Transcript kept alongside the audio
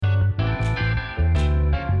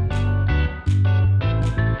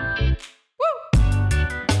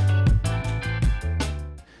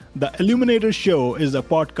The Illuminators Show is a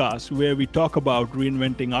podcast where we talk about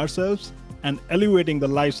reinventing ourselves and elevating the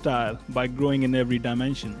lifestyle by growing in every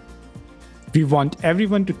dimension. We want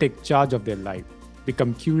everyone to take charge of their life,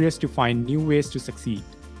 become curious to find new ways to succeed,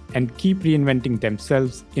 and keep reinventing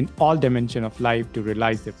themselves in all dimensions of life to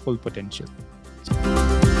realize their full potential.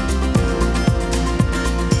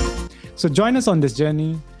 So join us on this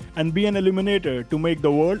journey And be an illuminator to make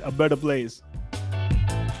the world a better place.